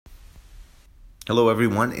Hello,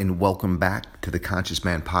 everyone, and welcome back to the Conscious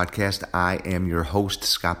Man Podcast. I am your host,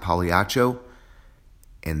 Scott Pagliaccio,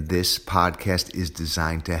 and this podcast is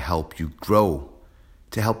designed to help you grow,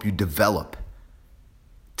 to help you develop,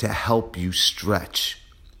 to help you stretch.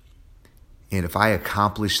 And if I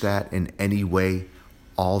accomplish that in any way,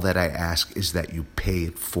 all that I ask is that you pay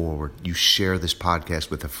it forward. You share this podcast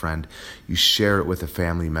with a friend. You share it with a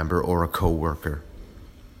family member or a coworker.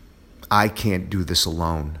 I can't do this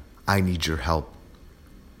alone. I need your help.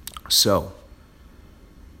 So,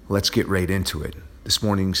 let's get right into it. This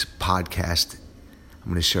morning's podcast,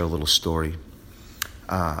 I'm going to share a little story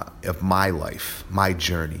of my life, my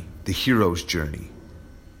journey, the hero's journey.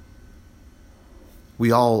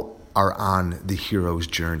 We all are on the hero's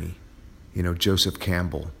journey. You know, Joseph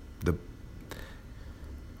Campbell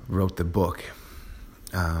wrote the book.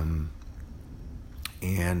 And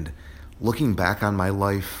looking back on my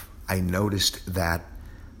life, I noticed that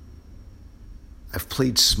I've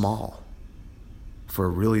played small for a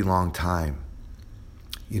really long time.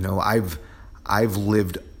 You know, I've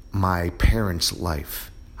lived my parents'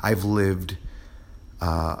 life. I've lived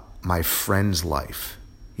my friend's life.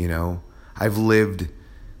 You know, I've lived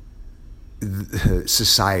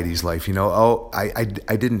society's life. You know, I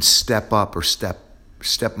didn't step up or step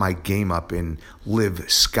my game up and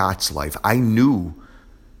live Scott's life. I knew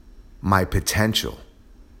my potential,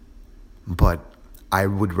 but I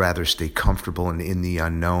would rather stay comfortable and in the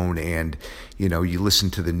unknown. And, you know, you listen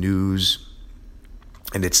to the news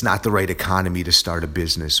and it's not the right economy to start a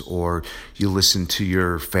business, or you listen to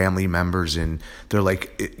your family members and they're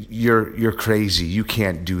like, you're crazy. You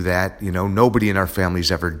can't do that. You know, nobody in our family's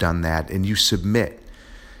ever done that. And you submit.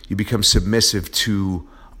 You become submissive to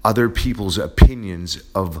other people's opinions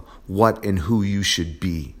of what and who you should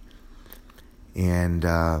be. And,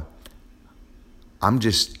 I'm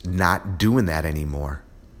just not doing that anymore.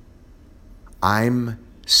 I'm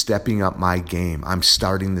stepping up my game. I'm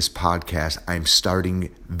starting this podcast. I'm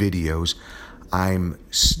starting videos. I'm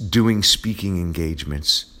doing speaking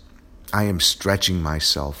engagements. I am stretching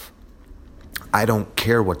myself. I don't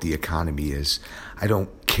care what the economy is. I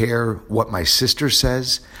don't care what my sister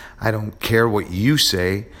says. I don't care what you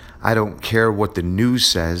say. I don't care what the news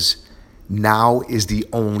says. Now is the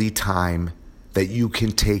only time that you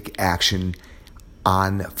can take action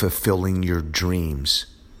on fulfilling your dreams.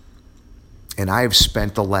 And I have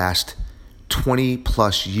spent the last 20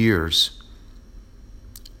 plus years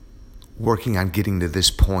working on getting to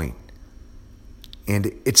this point.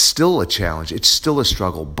 And it's still a challenge. It's still a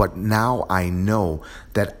struggle. But now I know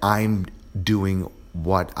that I'm doing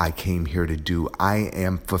what I came here to do. I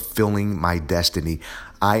am fulfilling my destiny.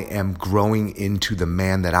 I am growing into the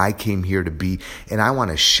man that I came here to be. And I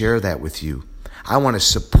want to share that with you. I want to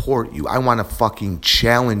support you. I want to fucking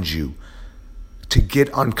challenge you to get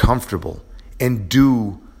uncomfortable and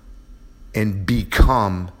do and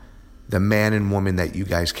become the man and woman that you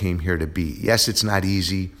guys came here to be. Yes, it's not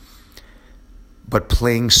easy, but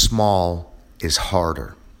playing small is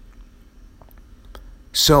harder.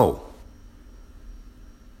 So,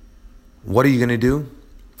 what are you going to do?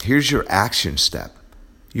 Here's your action step.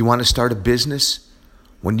 You want to start a business?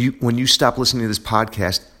 When you stop listening to this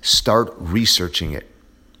podcast, start researching it.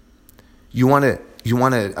 You want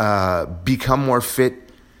to become more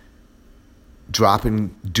fit? Drop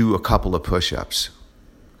and do a couple of push-ups.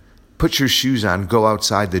 Put your shoes on, go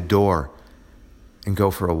outside the door, and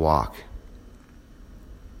go for a walk.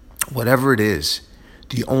 Whatever it is,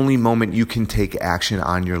 the only moment you can take action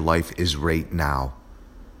on your life is right now.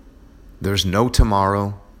 There's no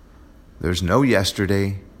tomorrow. There's no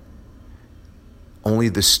yesterday. Only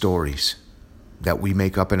the stories that we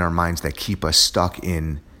make up in our minds that keep us stuck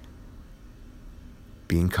in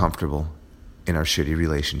being comfortable in our shitty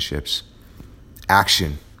relationships.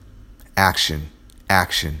 Action, action,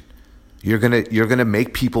 action. You're gonna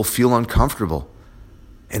make people feel uncomfortable,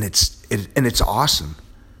 and it's awesome.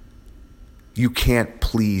 You can't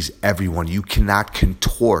please everyone. You cannot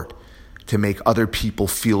contort to make other people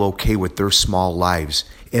feel okay with their small lives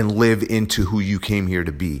and live into who you came here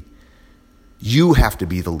to be. You have to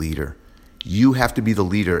be the leader. You have to be the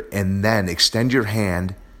leader, and then extend your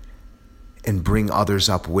hand and bring others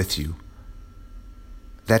up with you.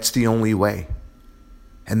 That's the only way.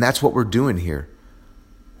 And that's what we're doing here.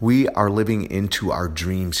 We are living into our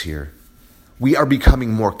dreams here. We are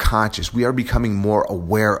becoming more conscious. We are becoming more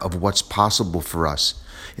aware of what's possible for us.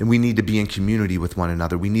 And we need to be in community with one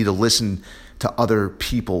another. We need to listen to other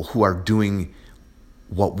people who are doing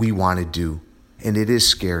what we want to do. And it is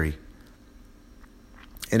scary.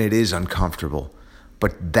 And it is uncomfortable.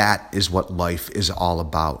 But that is what life is all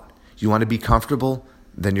about. You want to be comfortable?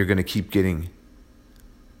 Then you're going to keep getting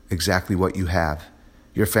exactly what you have.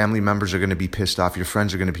 Your family members are going to be pissed off. Your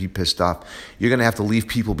friends are going to be pissed off. You're going to have to leave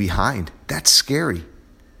people behind. That's scary.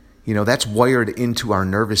 That's wired into our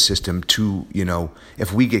nervous system to,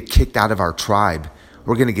 if we get kicked out of our tribe,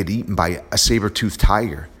 we're going to get eaten by a saber-toothed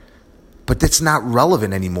tiger. But that's not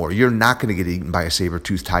relevant anymore. You're not going to get eaten by a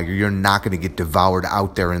saber-toothed tiger. You're not going to get devoured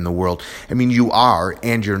out there in the world. I mean, you are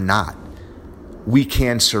and you're not. We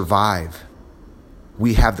can survive.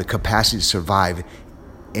 We have the capacity to survive.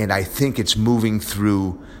 And I think it's moving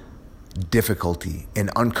through difficulty and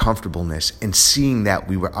uncomfortableness and seeing that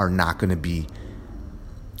we are not going to be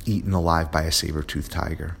eaten alive by a saber-toothed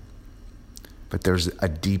tiger. But there's a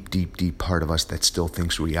deep, deep, deep part of us that still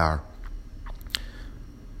thinks we are.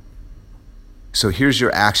 So here's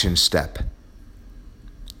your action step.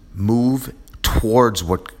 Move towards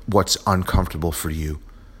what's uncomfortable for you.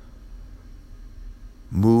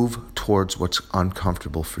 Move towards what's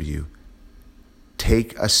uncomfortable for you.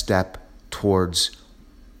 Take a step towards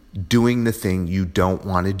doing the thing you don't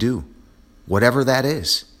want to do, whatever that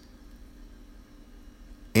is.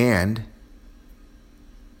 And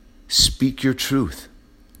speak your truth.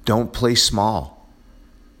 Don't play small.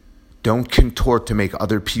 Don't contort to make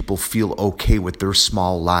other people feel okay with their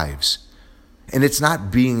small lives. And it's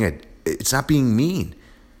not being mean.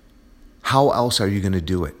 How else are you going to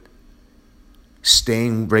do it?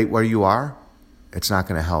 Staying right where you are? It's not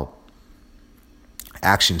going to help.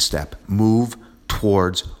 Action step. Move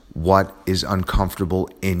towards what is uncomfortable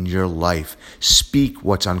in your life. Speak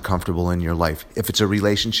what's uncomfortable in your life. If it's a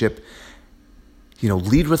relationship,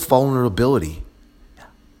 lead with vulnerability.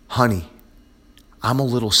 Honey, I'm a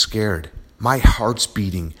little scared. My heart's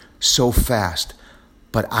beating so fast,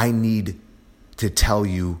 but I need to tell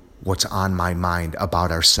you what's on my mind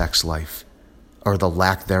about our sex life or the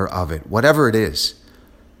lack thereof it. Whatever it is,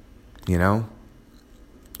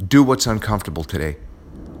 do what's uncomfortable today.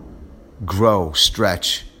 Grow,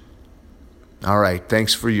 stretch. All right,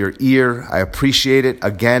 thanks for your ear. I appreciate it.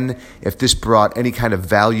 Again, if this brought any kind of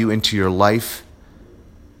value into your life,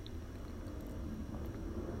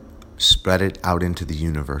 spread it out into the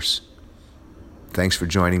universe. Thanks for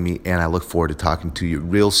joining me, and I look forward to talking to you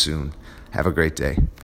real soon. Have a great day.